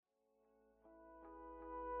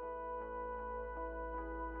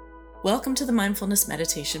Welcome to the Mindfulness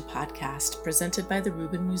Meditation Podcast presented by the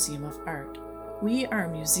Rubin Museum of Art. We are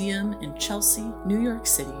a museum in Chelsea, New York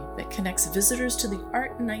City that connects visitors to the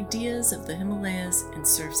art and ideas of the Himalayas and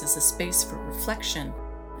serves as a space for reflection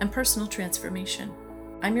and personal transformation.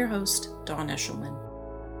 I'm your host, Dawn Eshelman.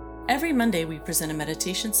 Every Monday we present a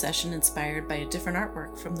meditation session inspired by a different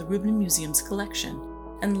artwork from the Rubin Museum's collection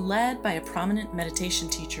and led by a prominent meditation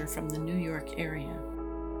teacher from the New York area.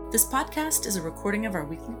 This podcast is a recording of our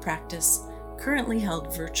weekly practice, currently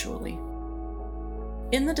held virtually.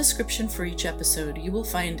 In the description for each episode, you will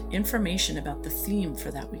find information about the theme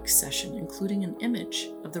for that week's session, including an image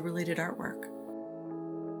of the related artwork.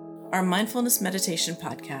 Our Mindfulness Meditation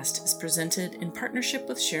Podcast is presented in partnership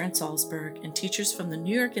with Sharon Salzberg and teachers from the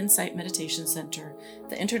New York Insight Meditation Center,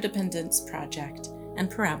 the Interdependence Project,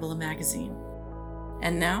 and Parabola Magazine.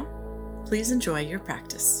 And now, please enjoy your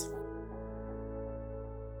practice.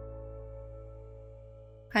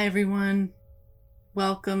 Hi everyone,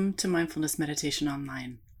 welcome to Mindfulness Meditation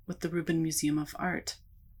Online with the Rubin Museum of Art.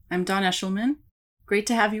 I'm Dawn Eshelman. Great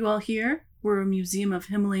to have you all here. We're a museum of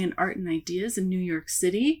Himalayan art and ideas in New York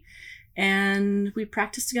City, and we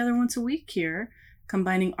practice together once a week here,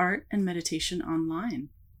 combining art and meditation online.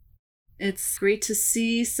 It's great to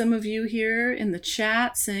see some of you here in the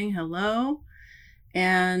chat saying hello,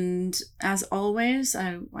 and as always,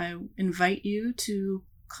 I invite you to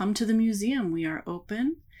come to the museum. We are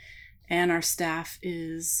open, and our staff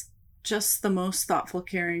is just the most thoughtful,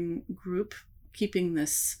 caring group, keeping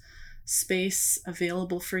this space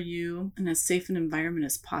available for you in as safe an environment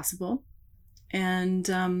as possible. And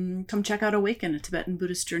come check out Awaken, a Tibetan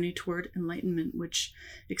Buddhist journey toward enlightenment, which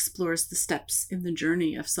explores the steps in the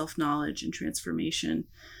journey of self-knowledge and transformation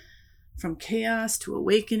from chaos to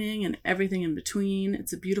awakening and everything in between.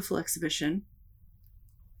 It's a beautiful exhibition.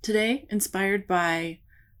 Today, inspired by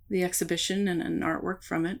the exhibition and an artwork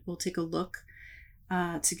from it, we'll take a look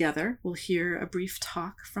together. We'll hear a brief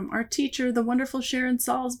talk from our teacher, the wonderful Sharon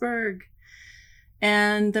Salzberg.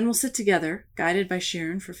 And then we'll sit together, guided by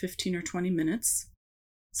Sharon, for 15 or 20 minutes.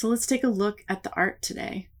 So let's take a look at the art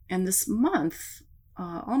today. And this month,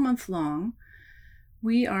 all month long,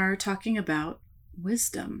 we are talking about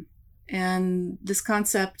wisdom. And this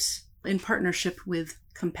concept, in partnership with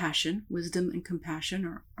compassion, wisdom and compassion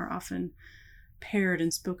are often paired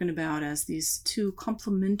and spoken about as these two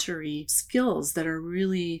complementary skills that are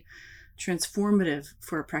really transformative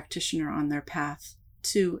for a practitioner on their path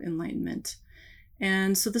to enlightenment.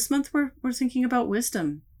 And so this month we're thinking about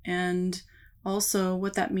wisdom and also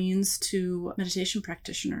what that means to meditation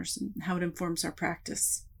practitioners and how it informs our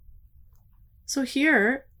practice. So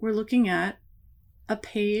here we're looking at a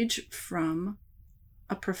page from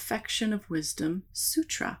a Perfection of Wisdom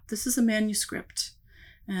Sutra. This is a manuscript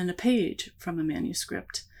and a page from a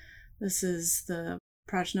manuscript. This is the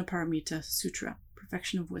Prajnaparamita Sutra,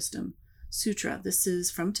 Perfection of Wisdom Sutra. This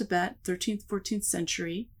is from Tibet, 13th, 14th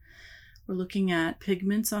century. We're looking at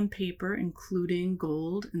pigments on paper, including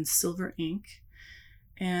gold and silver ink.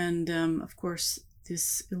 And of course,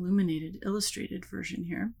 this illustrated version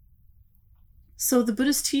here. So the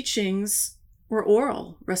Buddhist teachings were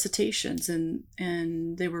oral recitations,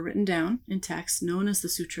 and they were written down in text known as the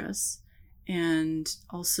sutras, and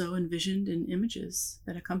also envisioned in images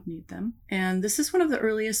that accompanied them. And this is one of the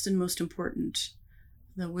earliest and most important,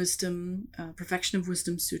 the Perfection of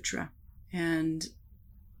Wisdom Sutra. And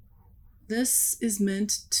this is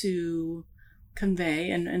meant to convey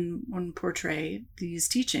and portray these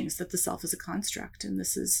teachings that the self is a construct. And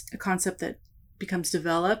this is a concept that becomes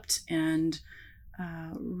developed and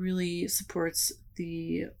really supports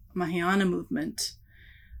the Mahayana movement.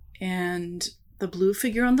 And the blue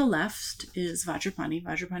figure on the left is Vajrapani.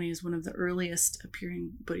 Vajrapani is one of the earliest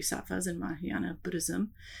appearing bodhisattvas in Mahayana Buddhism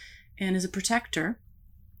and is a protector.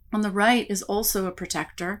 On the right is also a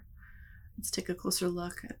protector. Let's take a closer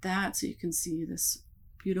look at that so you can see this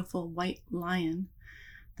beautiful white lion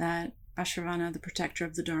that Vajravana, the protector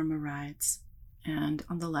of the Dharma, rides. And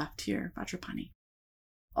on the left here, Vajrapani.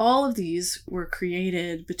 All of these were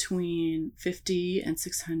created between 50 and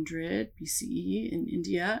 600 BCE in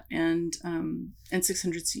India and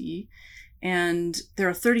 600 CE. And there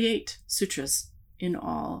are 38 sutras in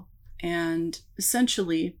all. And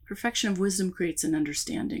essentially, Perfection of Wisdom creates an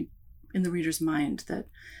understanding in the reader's mind that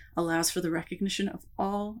allows for the recognition of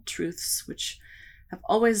all truths which have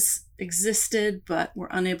always existed but were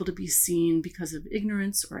unable to be seen because of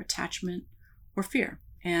ignorance or attachment or fear.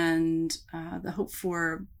 And the hope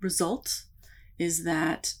for result is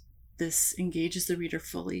that this engages the reader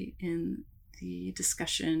fully in the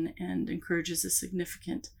discussion and encourages a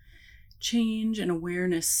significant change and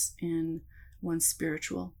awareness in one's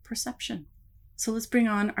spiritual perception. So let's bring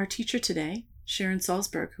on our teacher today, Sharon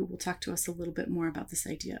Salzberg, who will talk to us a little bit more about this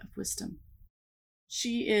idea of wisdom.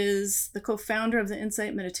 She is the co-founder of the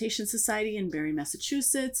Insight Meditation Society in Barre,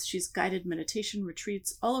 Massachusetts. She's guided meditation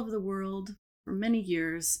retreats all over the world for many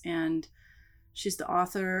years, and she's the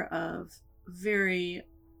author of very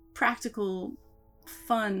practical,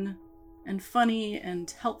 fun, and funny and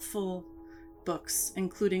helpful books,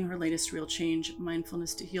 including her latest, Real Change,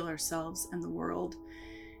 Mindfulness to Heal Ourselves and the World.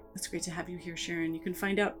 It's great to have you here, Sharon. You can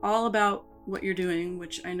find out all about what you're doing,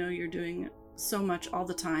 which I know you're doing so much all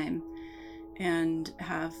the time, and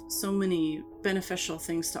have so many beneficial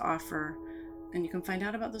things to offer. And you can find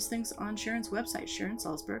out about those things on Sharon's website,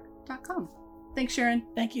 SharonSalzberg.com. Thanks, Sharon.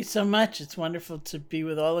 Thank you so much. It's wonderful to be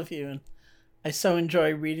with all of you. And I so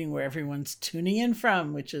enjoy reading where everyone's tuning in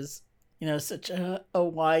from, which is, such a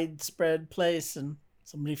widespread place. And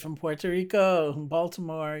somebody from Puerto Rico and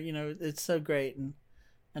Baltimore, it's so great.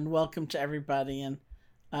 And welcome to everybody. And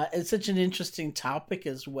it's such an interesting topic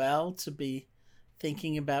as well to be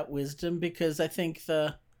thinking about wisdom, because I think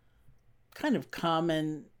the kind of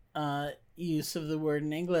common use of the word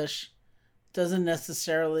in English doesn't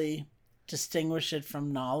necessarily distinguish it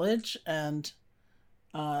from knowledge. And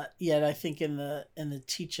yet I think in the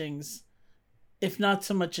teachings, if not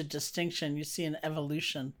so much a distinction, you see an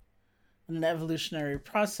evolution, an evolutionary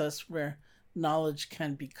process where knowledge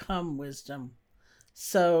can become wisdom.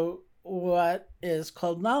 So what is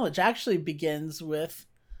called knowledge actually begins with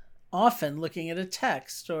often looking at a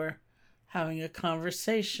text or having a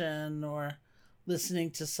conversation or listening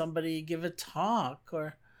to somebody give a talk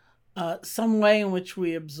or some way in which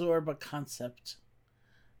we absorb a concept.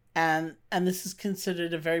 And this is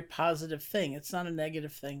considered a very positive thing. It's not a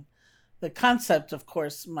negative thing. The concept, of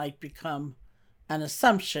course, might become an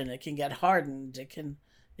assumption. It can get hardened. It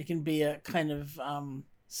can be a kind of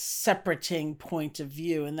separating point of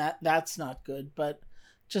view, and that's not good. But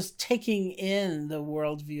just taking in the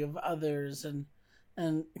worldview of others and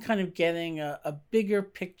kind of getting a bigger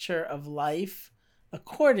picture of life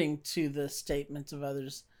according to the statements of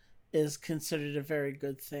others is considered a very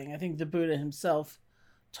good thing. I think the Buddha himself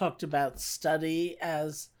talked about study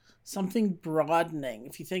as something broadening.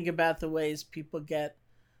 If you think about the ways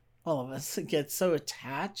all of us get so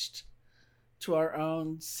attached to our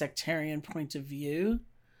own sectarian point of view,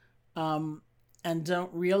 and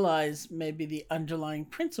don't realize maybe the underlying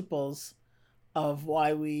principles of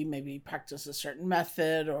why we maybe practice a certain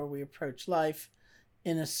method or we approach life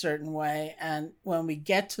in a certain way. And when we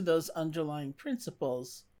get to those underlying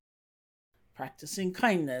principles, practicing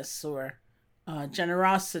kindness or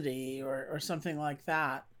generosity or something like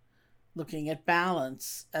that, looking at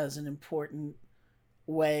balance as an important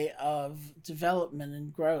way of development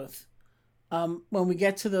and growth. When we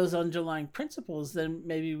get to those underlying principles, then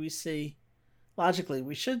maybe we see, logically,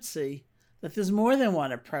 we should see that there's more than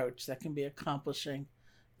one approach that can be accomplishing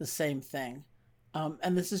the same thing.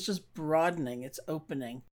 And this is just broadening, it's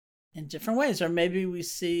opening in different ways. Or maybe we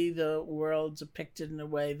see the world depicted in a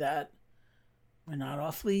way that we're not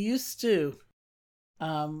awfully used to.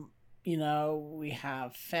 We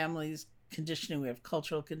have families conditioning, we have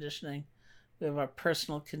cultural conditioning, we have our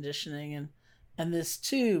personal conditioning, and this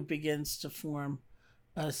too begins to form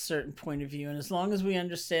a certain point of view. And as long as we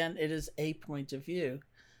understand it is a point of view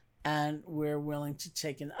and we're willing to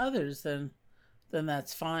take in others, then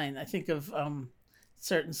that's fine. I think of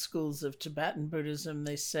certain schools of Tibetan Buddhism.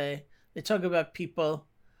 They talk about people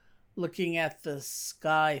looking at the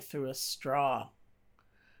sky through a straw.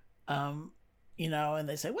 And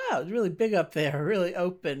they say, wow, it's really big up there, really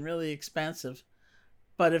open, really expansive.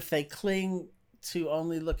 But if they cling to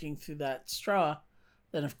only looking through that straw,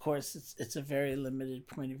 then of course it's a very limited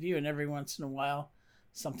point of view. And every once in a while,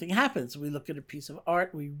 something happens. We look at a piece of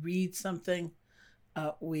art, we read something,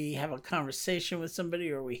 we have a conversation with somebody,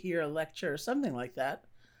 or we hear a lecture or something like that.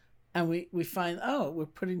 And we find, we're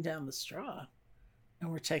putting down the straw and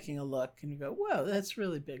we're taking a look and you go, whoa, that's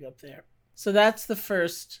really big up there. So that's the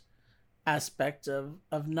first aspect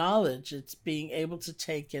of knowledge. It's being able to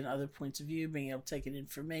take in other points of view, being able to take in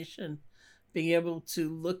information, being able to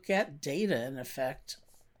look at data, in effect,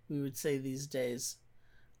 we would say these days.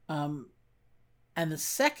 And the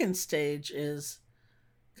second stage is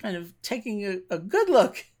kind of taking a good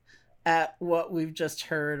look at what we've just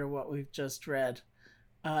heard or what we've just read.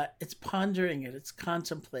 It's pondering it, it's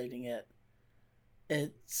contemplating it,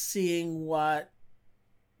 it's seeing what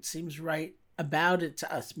seems right about it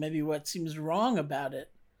to us, maybe what seems wrong about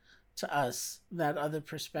it to us, that other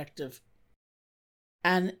perspective.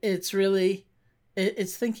 And it's really,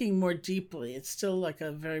 it's thinking more deeply. It's still like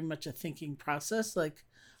very much a thinking process. Like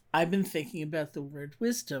I've been thinking about the word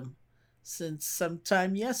wisdom since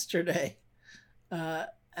sometime yesterday.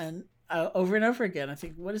 And over and over again, I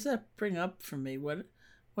think, what does that bring up for me? What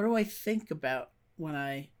do I think about when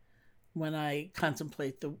I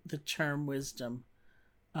contemplate the term wisdom?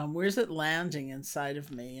 Where's it landing inside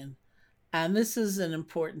of me? And this is an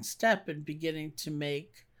important step in beginning to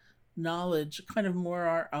make knowledge kind of more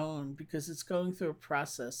our own, because it's going through a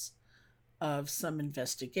process of some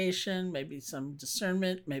investigation, maybe some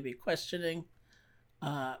discernment, maybe questioning,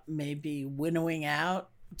 maybe winnowing out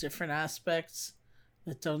different aspects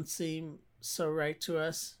that don't seem so right to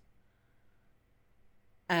us.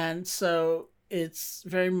 And so it's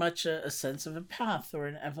very much a sense of a path or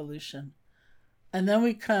an evolution. And then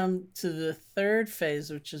we come to the third phase,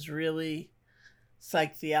 which is really it's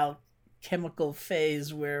like the alchemical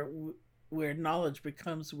phase where knowledge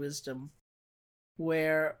becomes wisdom,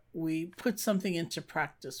 where we put something into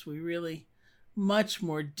practice. We really much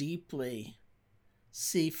more deeply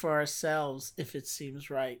see for ourselves if it seems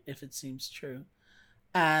right, if it seems true.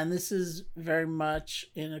 And this is very much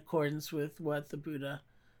in accordance with what the Buddha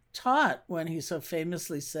taught when he so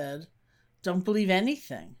famously said, don't believe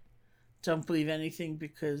anything. Don't believe anything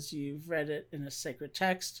because you've read it in a sacred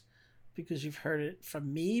text, because you've heard it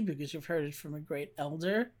from me, because you've heard it from a great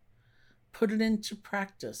elder. Put it into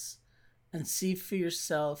practice and see for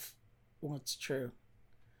yourself what's true.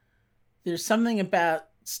 There's something about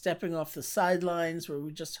stepping off the sidelines where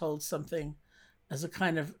we just hold something as a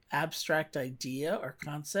kind of abstract idea or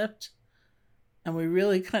concept, and we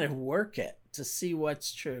really kind of work it to see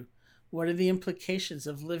what's true. What are the implications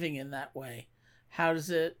of living in that way? How does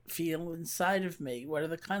it feel inside of me? What are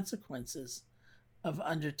the consequences of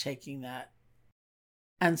undertaking that?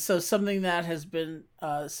 And so something that has been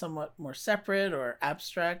somewhat more separate or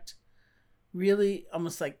abstract really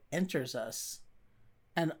almost like enters us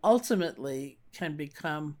and ultimately can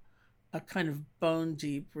become a kind of bone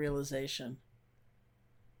deep realization.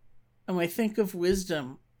 And when I think of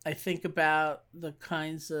wisdom, I think about the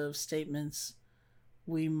kinds of statements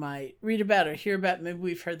we might read about or hear about. Maybe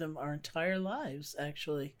we've heard them our entire lives,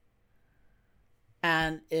 actually.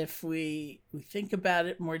 And if we think about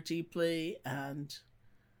it more deeply and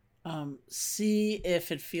see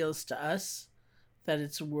if it feels to us that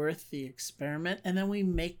it's worth the experiment, and then we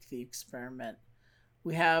make the experiment.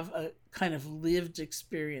 We have a kind of lived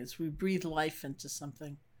experience. We breathe life into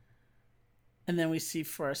something, and then we see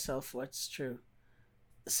for ourselves what's true.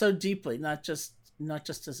 So deeply, not just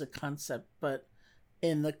as a concept, but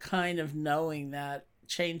in the kind of knowing that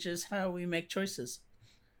changes how we make choices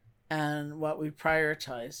and what we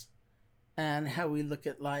prioritize and how we look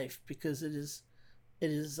at life, because it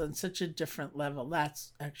is on such a different level.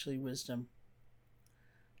 That's actually wisdom.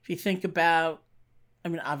 If you think about, I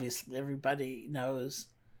mean, obviously everybody knows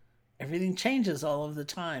everything changes all of the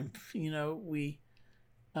time. We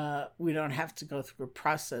don't have to go through a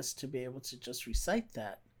process to be able to just recite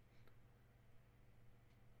that.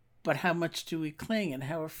 But how much do we cling, and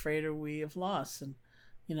how afraid are we of loss? And,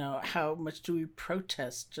 how much do we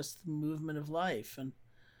protest just the movement of life? And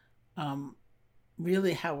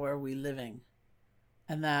really, how are we living?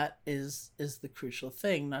 And that is the crucial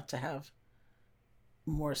thing, not to have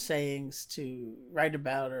more sayings to write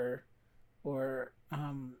about or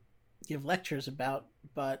give lectures about,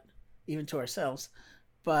 but even to ourselves,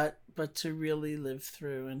 but to really live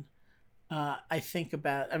through. And I think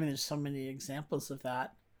about, there's so many examples of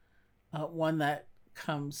that. One that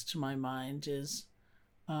comes to my mind is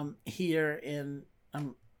here in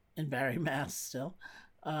Barre, Mass. Still,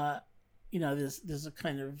 there's a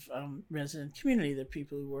kind of resident community. There are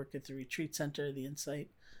people who work at the retreat center, the Insight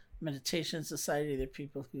Meditation Society. There are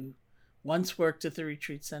people who once worked at the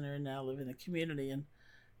retreat center and now live in the community. And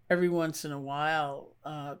every once in a while,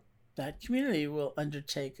 that community will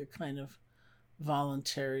undertake a kind of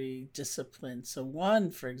voluntary discipline. So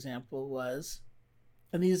one, for example, was,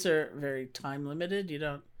 and these are very time limited. You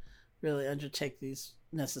don't really undertake these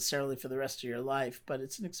necessarily for the rest of your life, but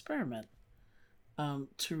it's an experiment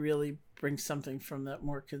to really bring something from that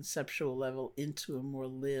more conceptual level into a more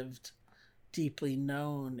lived, deeply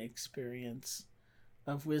known experience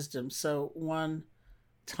of wisdom. So one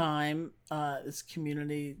time, this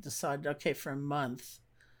community decided, okay, for a month,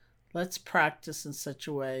 let's practice in such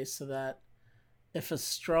a way so that if a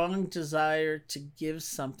strong desire to give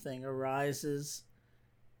something arises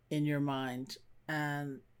in your mind,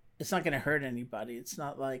 and it's not going to hurt anybody. It's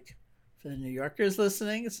not like, for the New Yorkers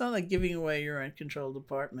listening, it's not like giving away your uncontrolled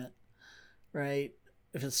apartment, right?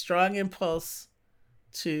 If a strong impulse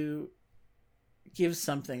to give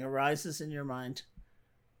something arises in your mind,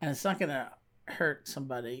 and it's not going to hurt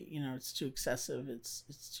somebody, it's too excessive, it's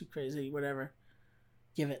too crazy, whatever,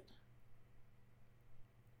 give it.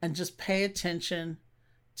 And just pay attention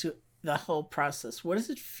to the whole process. What does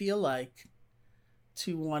it feel like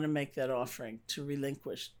to want to make that offering, to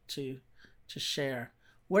relinquish, to share?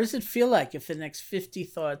 What does it feel like if the next 50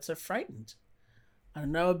 thoughts are frightened? I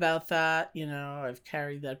don't know about that. I've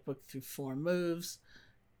carried that book through 4 moves.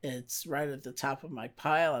 It's right at the top of my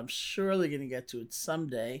pile. I'm surely going to get to it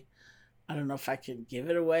someday. I don't know if I can give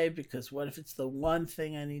it away, because what if it's the one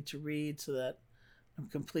thing I need to read so that I'm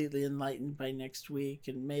completely enlightened by next week,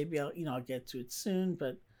 and maybe I'll get to it soon,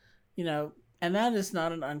 but you know, and that is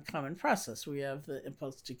not an uncommon process. We have the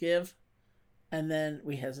impulse to give, and then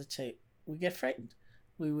we hesitate. We get frightened.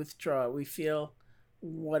 We withdraw. We feel,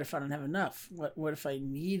 what if I don't have enough? What if I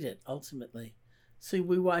need it ultimately? So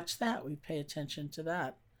we watch that. We pay attention to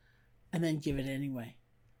that, and then give it anyway.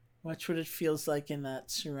 Watch what it feels like in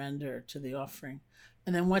that surrender to the offering,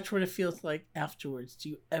 and then watch what it feels like afterwards. Do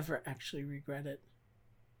you ever actually regret it?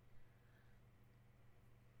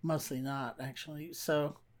 Mostly not, actually.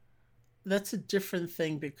 So that's a different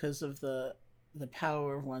thing because of the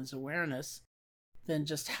power of one's awareness than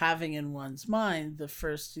just having in one's mind the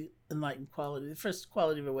first enlightened quality. The first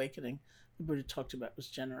quality of awakening the Buddha talked about was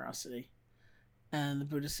generosity. And the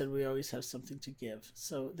Buddha said we always have something to give.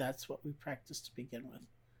 So that's what we practice to begin with.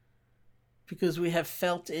 Because we have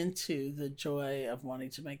felt into the joy of wanting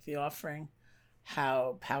to make the offering,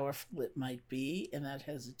 how powerful it might be in that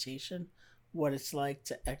hesitation, what it's like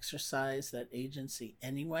to exercise that agency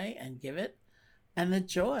anyway and give it, and the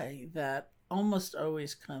joy that almost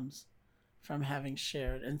always comes from having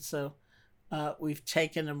shared. And so we've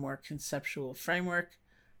taken a more conceptual framework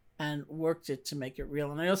and worked it to make it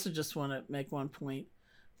real. And I also just want to make one point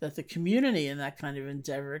that the community in that kind of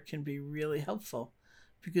endeavor can be really helpful,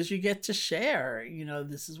 because you get to share,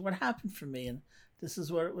 this is what happened for me, and this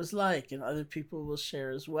is what it was like, and other people will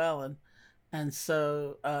share as well. And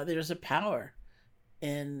so there's a power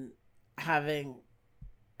in having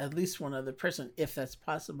at least one other person, if that's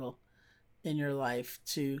possible, in your life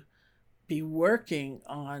to be working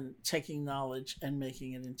on taking knowledge and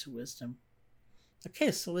making it into wisdom.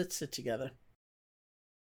 Okay, so let's sit together.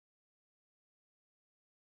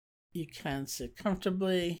 You can sit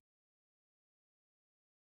comfortably.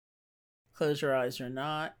 Close your eyes or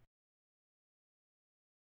not.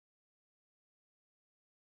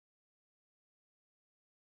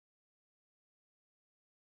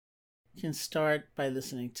 You can start by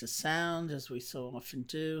listening to sound, as we so often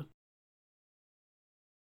do.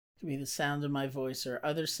 It could be the sound of my voice or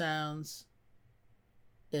other sounds.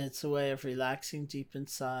 It's a way of relaxing deep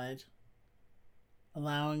inside,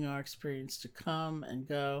 allowing our experience to come and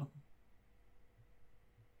go.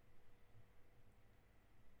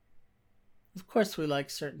 Of course, we like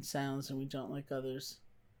certain sounds and we don't like others,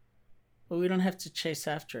 but we don't have to chase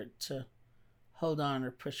after it to hold on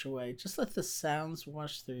or push away. Just let the sounds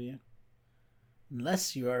wash through you,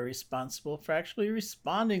 unless you are responsible for actually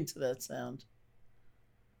responding to that sound.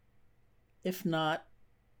 If not,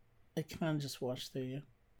 it can just wash through you.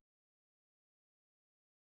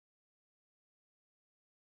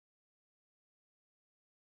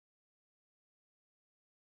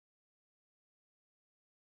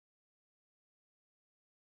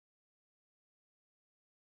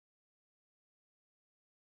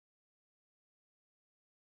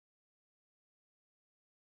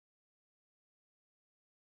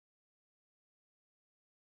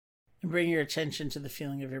 And bring your attention to the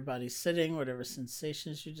feeling of your body sitting, whatever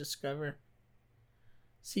sensations you discover.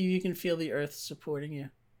 See if you can feel the earth supporting you.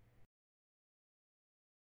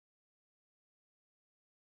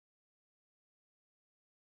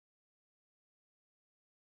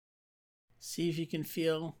 See if you can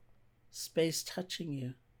feel space touching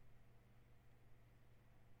you.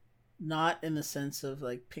 Not in the sense of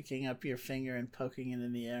like picking up your finger and poking it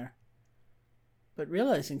in the air, but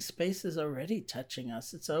realizing space is already touching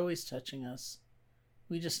us. It's always touching us.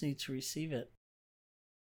 We just need to receive it.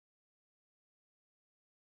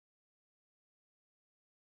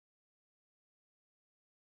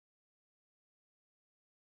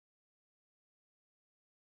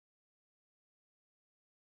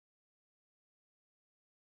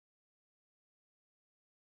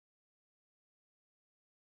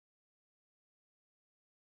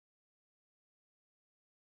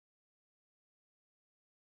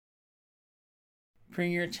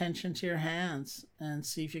 Bring your attention to your hands and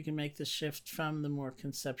see if you can make the shift from the more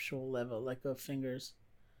conceptual level, let go of fingers,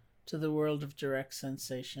 to the world of direct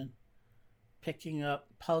sensation, picking up,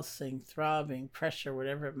 pulsing, throbbing, pressure,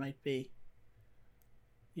 whatever it might be.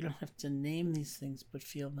 You don't have to name these things, but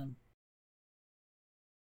feel them.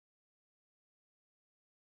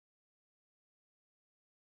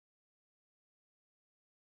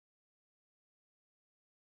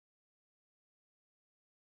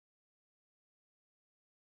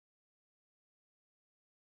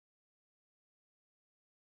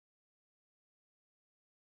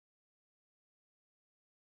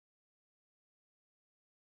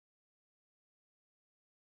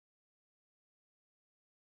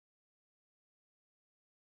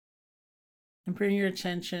 And bring your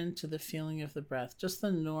attention to the feeling of the breath, just the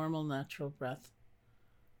normal, natural breath,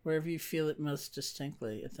 wherever you feel it most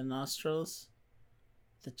distinctly, at the nostrils,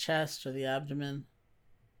 the chest, or the abdomen.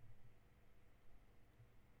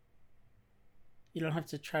 You don't have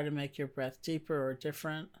to try to make your breath deeper or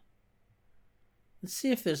different. And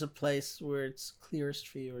see if there's a place where it's clearest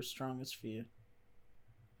for you or strongest for you.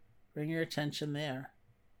 Bring your attention there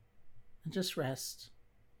and just rest.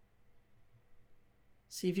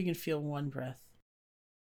 See if you can feel one breath.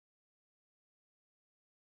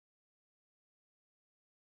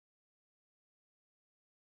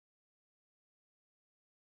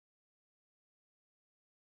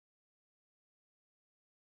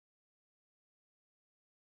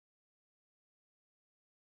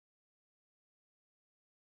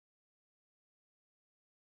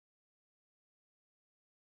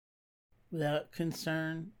 Without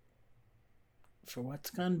concern for what's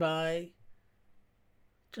gone by,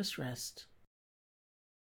 just rest.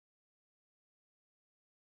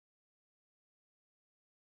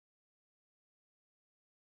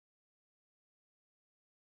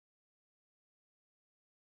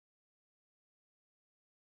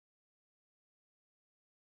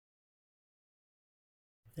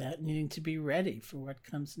 Without needing to be ready for what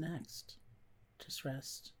comes next. Just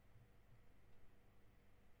rest.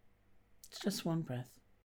 It's just one breath.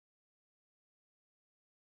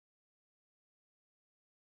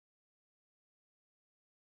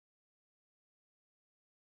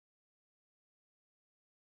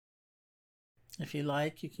 If you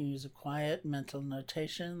like, you can use a quiet mental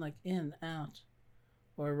notation like in, out,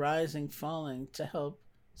 or rising, falling to help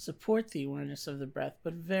support the awareness of the breath,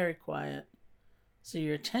 but very quiet. So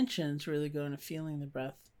your attention is really going to feeling the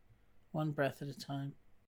breath, one breath at a time.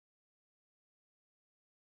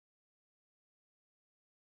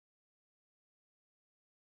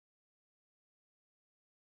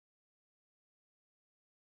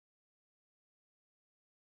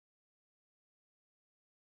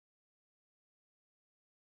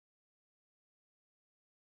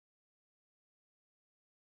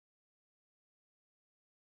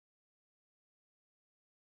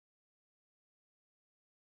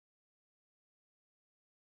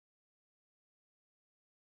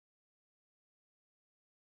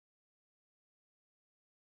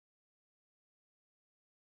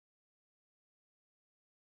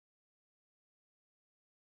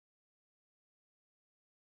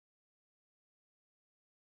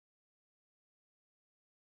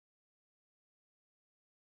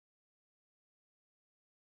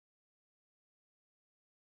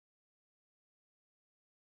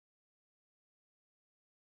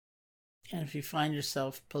 And if you find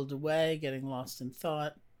yourself pulled away, getting lost in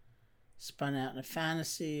thought, spun out in a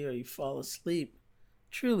fantasy, or you fall asleep,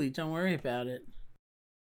 truly don't worry about it.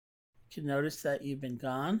 You can notice that you've been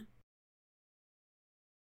gone.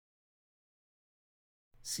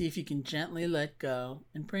 See if you can gently let go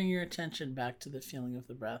and bring your attention back to the feeling of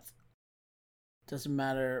the breath. It doesn't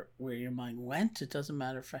matter where your mind went, it doesn't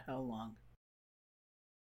matter for how long.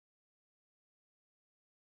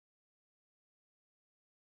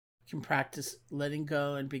 You can practice letting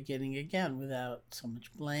go and beginning again without so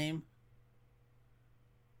much blame.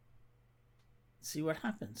 See what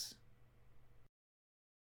happens.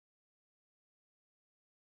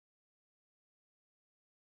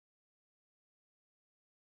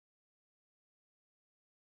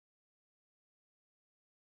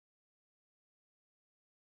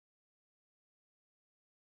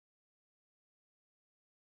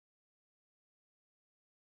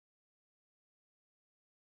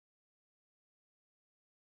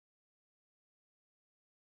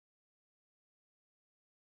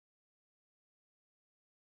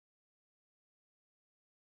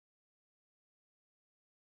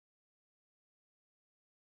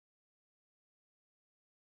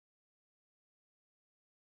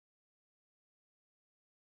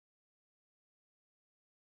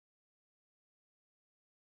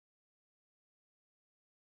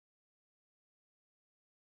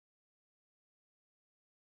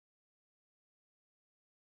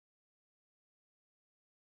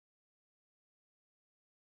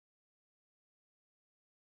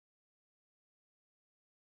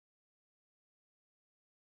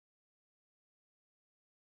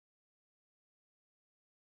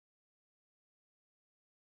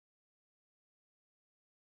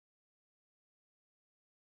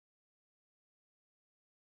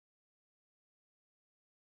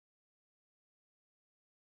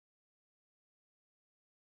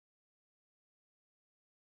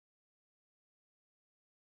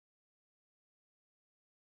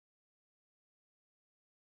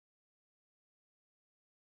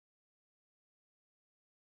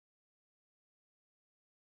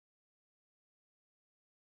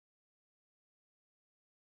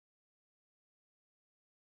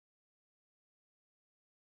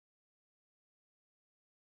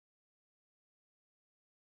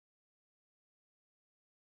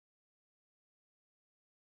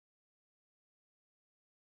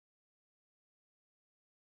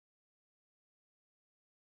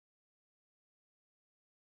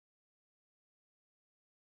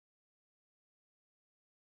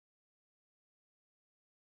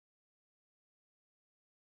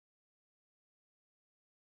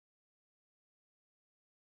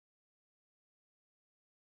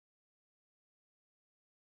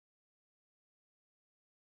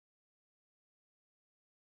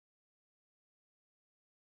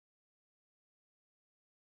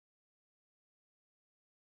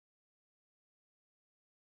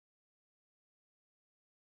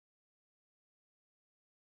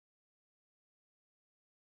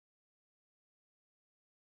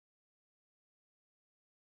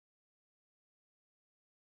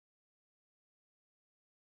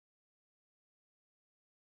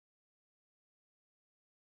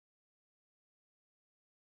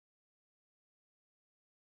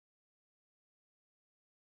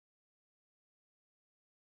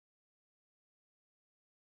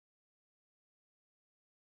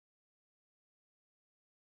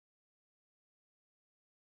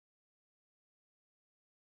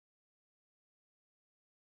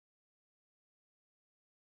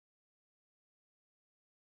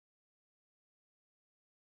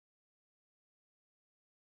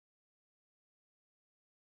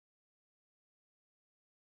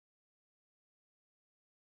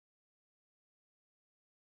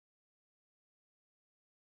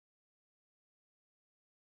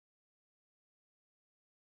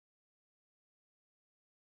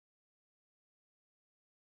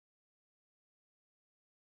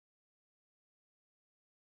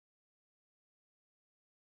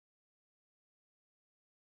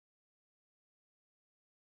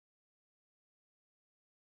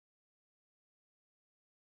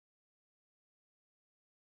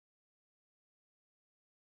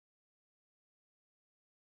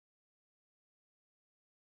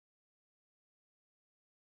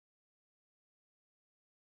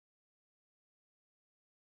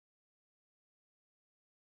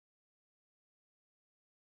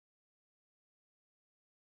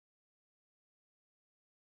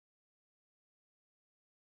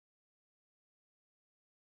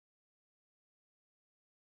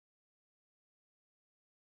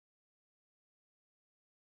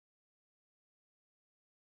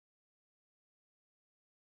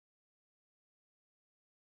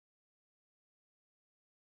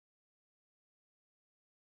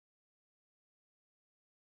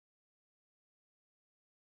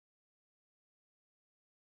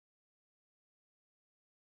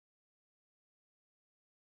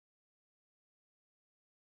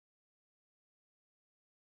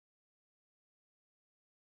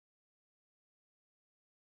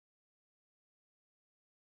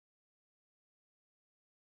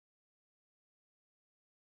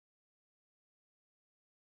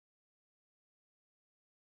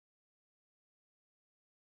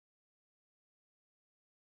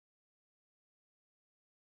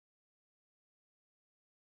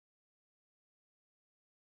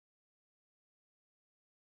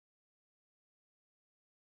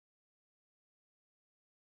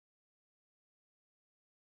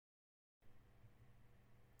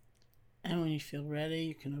 And when you feel ready,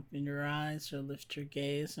 you can open your eyes or lift your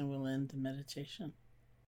gaze, and we'll end the meditation.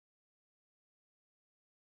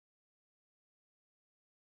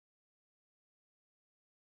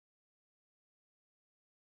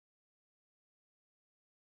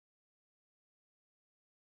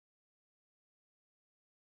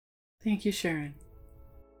 Thank you, Sharon.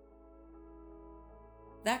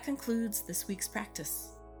 That concludes this week's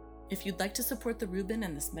practice. If you'd like to support the Reuben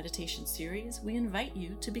and this meditation series, we invite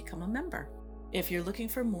you to become a member. If you're looking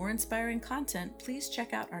for more inspiring content, please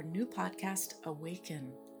check out our new podcast,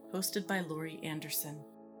 Awaken, hosted by Laurie Anderson.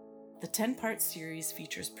 The 10-part series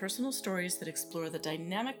features personal stories that explore the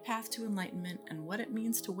dynamic path to enlightenment and what it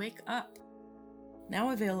means to wake up.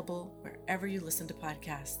 Now available wherever you listen to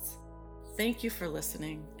podcasts. Thank you for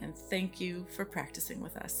listening, and thank you for practicing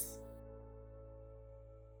with us.